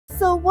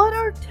So what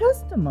are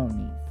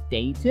testimonies?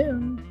 Stay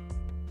tuned.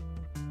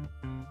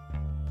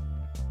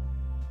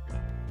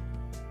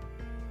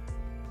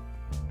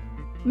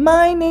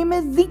 My name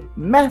is Zeke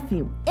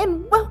Matthew,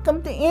 and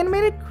welcome to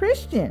Animated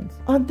Christians.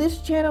 On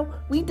this channel,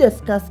 we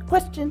discuss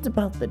questions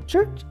about the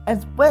church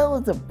as well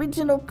as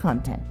original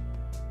content.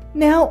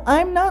 Now,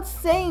 I'm not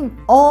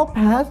saying all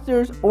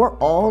pastors or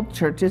all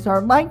churches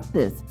are like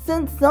this,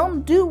 since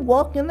some do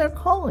walk in their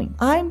calling.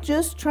 I'm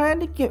just trying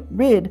to get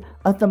rid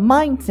of the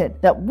mindset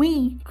that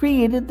we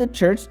created the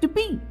church to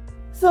be.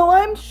 So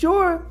I'm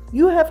sure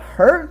you have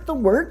heard the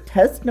word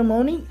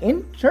testimony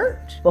in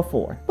church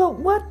before. But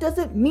what does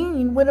it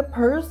mean when a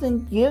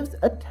person gives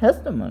a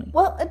testimony?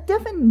 Well, a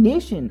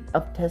definition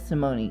of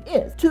testimony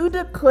is to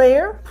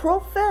declare,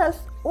 profess,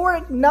 or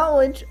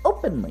acknowledge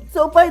openly.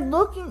 So by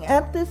looking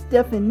at this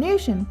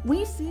definition,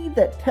 we see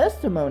that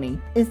testimony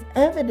is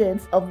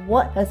evidence of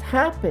what has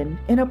happened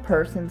in a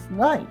person's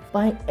life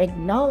by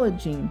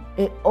acknowledging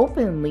it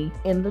openly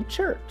in the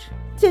church.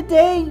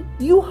 Today,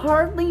 you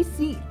hardly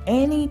see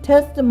any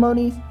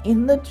testimonies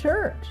in the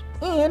church,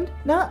 and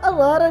not a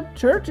lot of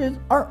churches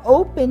are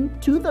open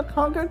to the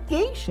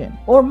congregation,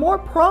 or more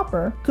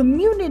proper,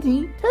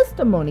 community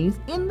testimonies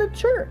in the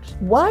church.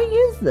 Why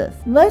is this?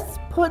 Let's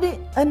put it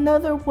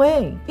another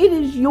way. It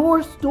is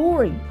your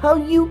story, how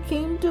you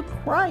came to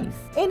Christ,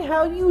 and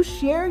how you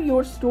share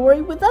your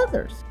story with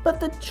others. But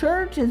the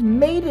church has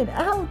made it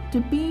out to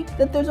be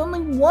that there's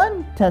only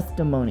one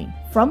testimony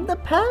from the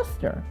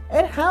pastor.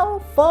 And how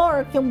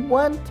far can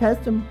one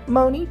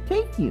testimony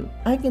take you?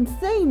 I can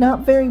say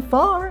not very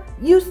far.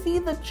 You see,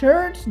 the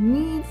church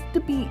needs to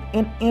be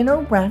an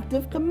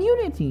interactive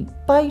community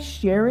by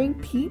sharing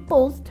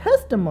people's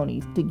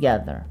testimonies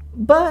together,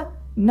 but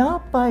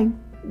not by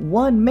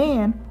one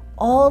man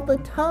all the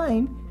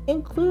time,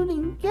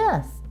 including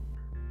guests.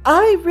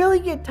 I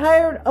really get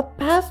tired of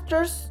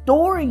pastors'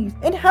 stories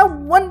and how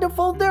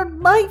wonderful their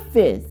life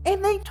is.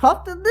 And they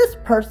talk to this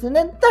person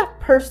and that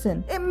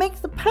person. It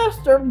makes the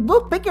pastor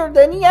look bigger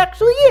than he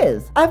actually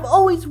is. I've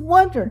always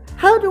wondered,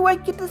 how do I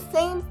get the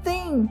same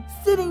thing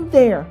sitting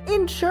there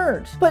in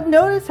church? But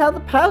notice how the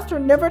pastor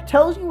never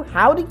tells you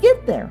how to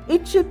get there.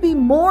 It should be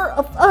more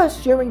of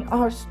us sharing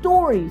our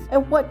stories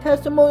and what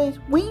testimonies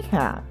we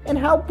have and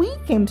how we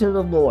came to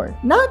the Lord,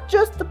 not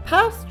just the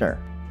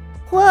pastor.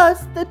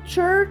 Plus, the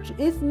church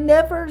is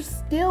never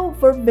still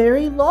for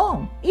very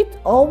long. It's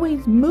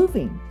always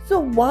moving. So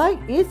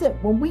why is it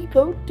when we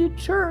go to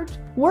church,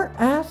 we're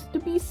asked to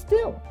be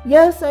still?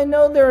 Yes, I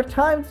know there are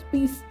times to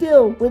be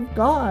still with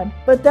God,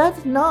 but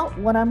that's not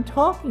what I'm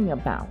talking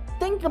about.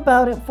 Think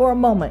about it for a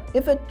moment.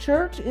 If a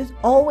church is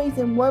always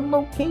in one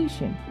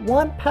location,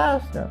 one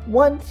pastor,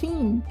 one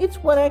team, it's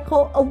what I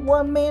call a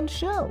one-man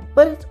show.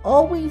 But it's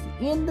always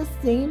in the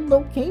same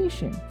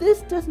location.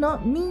 This does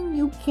not mean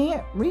you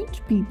can't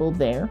reach people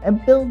there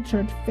and build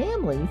church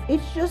families.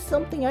 It's just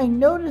something I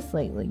noticed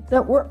lately,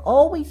 that we're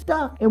always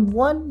stuck in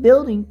one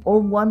building or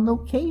one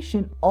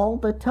location all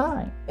the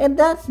time. And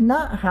that's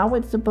not how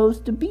it's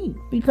supposed to be,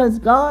 because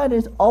God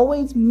is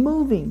always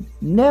moving,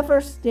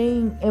 never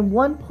staying in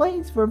one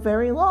place for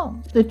very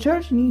long. The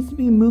church needs to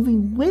be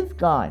moving with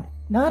God,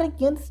 not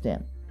against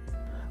Him.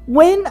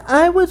 When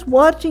I was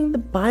watching the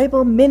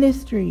Bible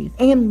Ministries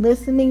and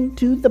listening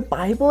to the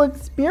Bible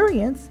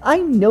Experience, I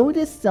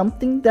noticed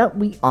something that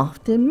we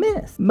often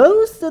miss.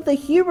 Most of the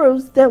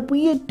heroes that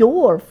we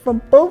adore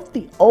from both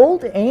the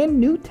Old and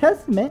New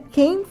Testament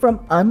came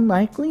from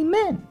unlikely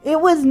men. It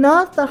was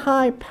not the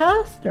high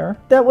pastor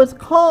that was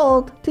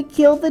called to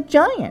kill the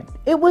giant.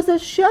 It was a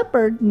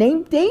shepherd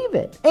named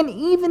David, and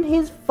even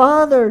his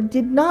father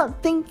did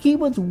not think he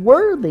was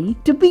worthy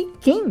to be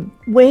king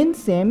when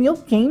Samuel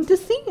came to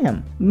see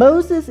him.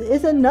 Moses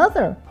is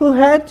another who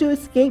had to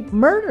escape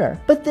murder,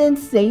 but then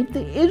saved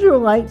the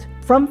Israelites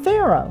from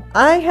Pharaoh.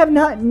 I have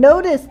not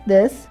noticed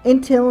this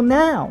until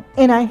now,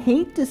 and I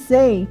hate to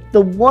say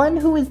the one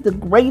who is the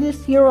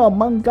greatest hero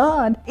among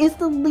God is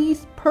the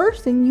least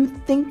person you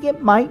think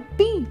it might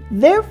be.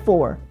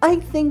 Therefore, I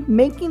think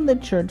making the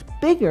church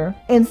bigger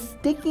and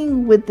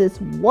sticking with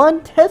this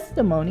one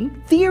testimony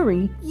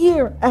theory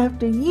year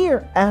after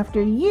year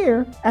after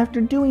year after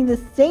doing the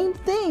same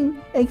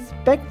thing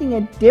expecting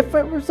a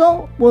different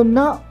result will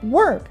not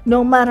work,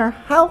 no matter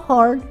how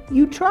hard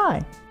you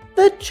try.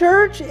 The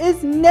church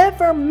is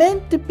never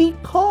meant to be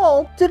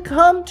called to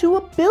come to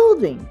a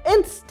building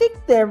and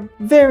stick there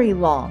very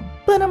long.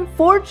 But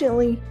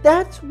unfortunately,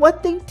 that's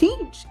what they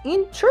teach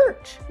in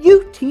church.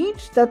 You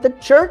teach that the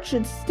church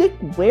should stick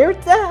where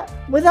it's at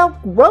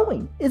without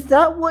growing. Is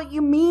that what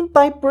you mean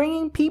by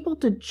bringing people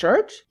to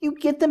church? You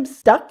get them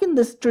stuck in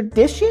this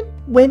tradition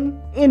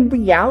when in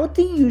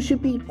reality you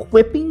should be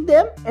equipping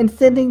them and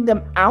sending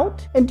them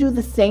out and do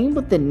the same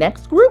with the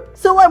next group?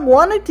 So I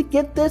wanted to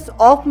get this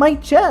off my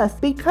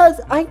chest because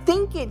I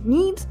think it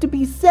needs to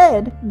be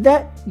said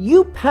that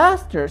you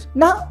pastors,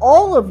 not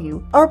all of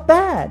you, are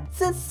bad,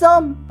 since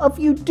some of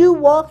you do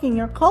walk in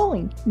your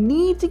calling,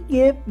 need to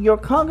give your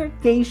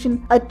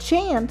congregation a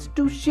chance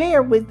to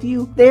share with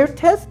you their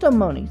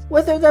testimonies,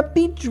 whether that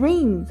be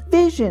dreams,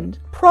 visions,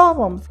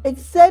 problems,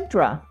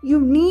 etc.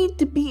 You need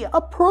to be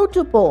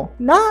approachable,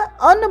 not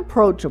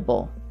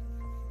unapproachable.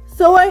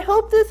 So I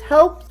hope this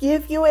helps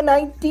give you an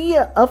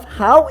idea of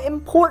how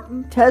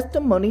important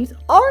testimonies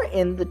are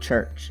in the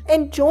church.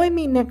 And join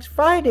me next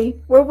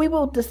Friday where we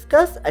will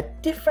discuss a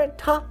different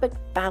topic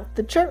about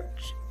the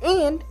church.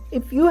 And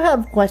if you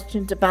have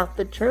questions about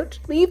the church,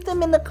 leave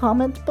them in the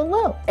comments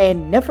below.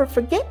 And never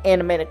forget,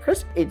 Animated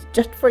Chris is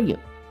just for you.